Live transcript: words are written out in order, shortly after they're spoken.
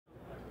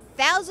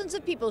Thousands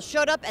of people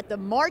showed up at the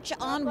March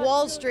on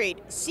Wall Street.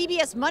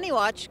 CBS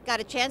MoneyWatch got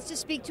a chance to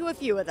speak to a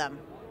few of them.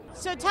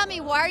 So tell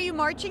me, why are you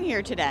marching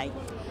here today?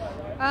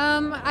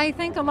 I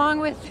think along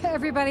with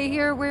everybody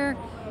here, we're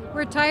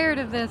tired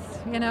of this.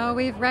 You know,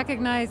 we've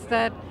recognized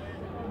that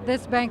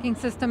this banking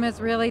system has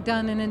really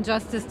done an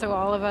injustice to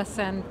all of us,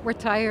 and we're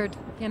tired.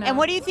 You know. And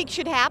what do you think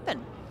should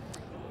happen?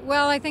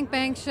 Well, I think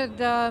banks should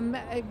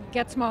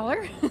get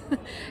smaller.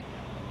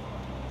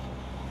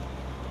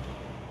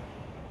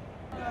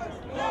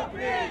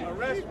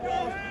 Arrest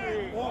Wall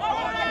Street.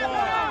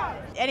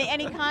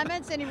 Any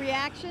comments? Any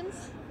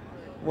reactions?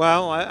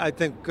 Well, I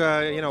think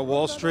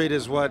Wall Street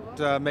is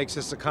what makes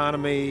this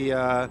economy,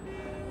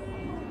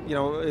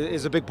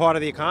 is a big part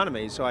of the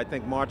economy. So I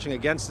think marching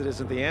against it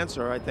isn't the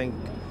answer. I think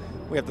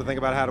we have to think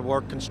about how to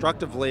work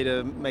constructively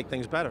to make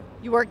things better.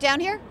 You work down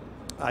here?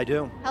 I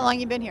do. How long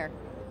you been here?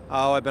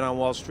 Oh, I've been on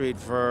Wall Street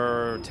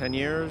for 10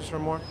 years or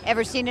more.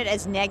 Ever seen it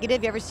as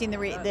negative? You ever seen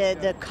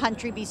the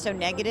country be so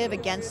negative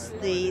against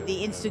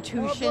the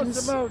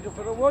institutions?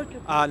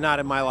 Not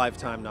in my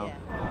lifetime, no. Yeah.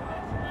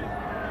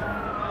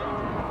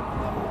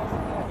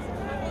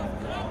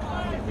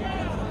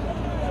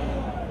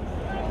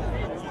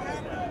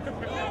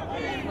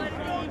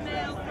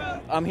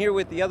 I'm here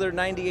with the other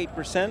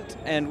 98%,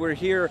 and we're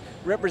here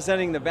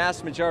representing the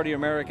vast majority of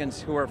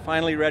Americans who are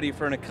finally ready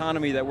for an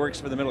economy that works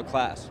for the middle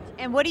class.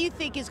 And what do you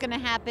think is going to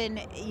happen,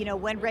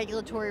 when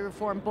regulatory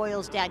reform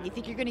boils down? You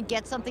think you're going to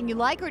get something you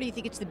like, or do you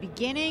think it's the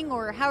beginning,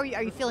 or how are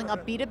you feeling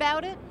upbeat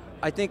about it?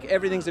 I think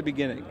everything's a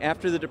beginning.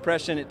 After the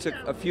Depression, it took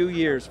a few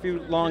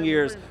long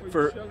years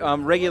for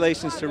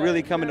regulations to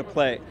really come into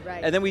play.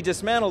 Right. And then we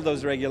dismantled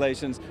those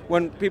regulations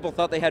when people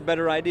thought they had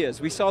better ideas.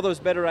 We saw those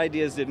better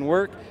ideas didn't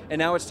work, and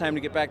now it's time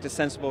to get back to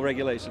sensible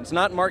regulations.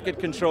 Not market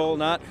control,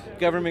 not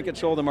government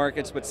control of the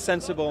markets, but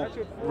sensible,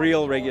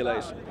 real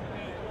regulation.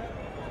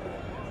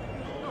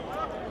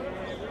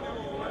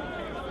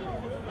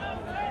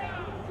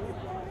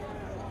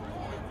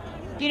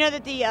 Do you know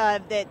that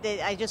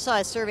I just saw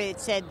a survey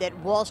that said that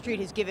Wall Street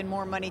has given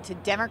more money to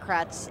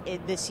Democrats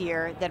this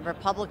year than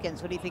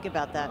Republicans? What do you think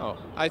about that? Oh,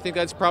 I think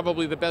that's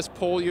probably the best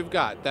poll you've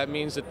got. That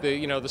means that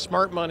the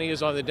smart money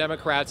is on the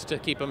Democrats to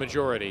keep a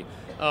majority.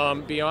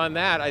 Beyond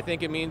that, I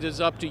think it means it's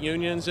up to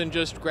unions and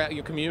just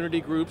community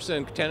groups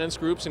and tenants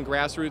groups and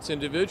grassroots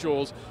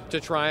individuals to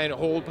try and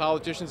hold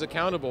politicians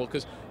accountable,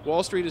 because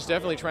Wall Street is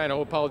definitely trying to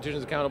hold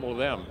politicians accountable to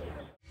them.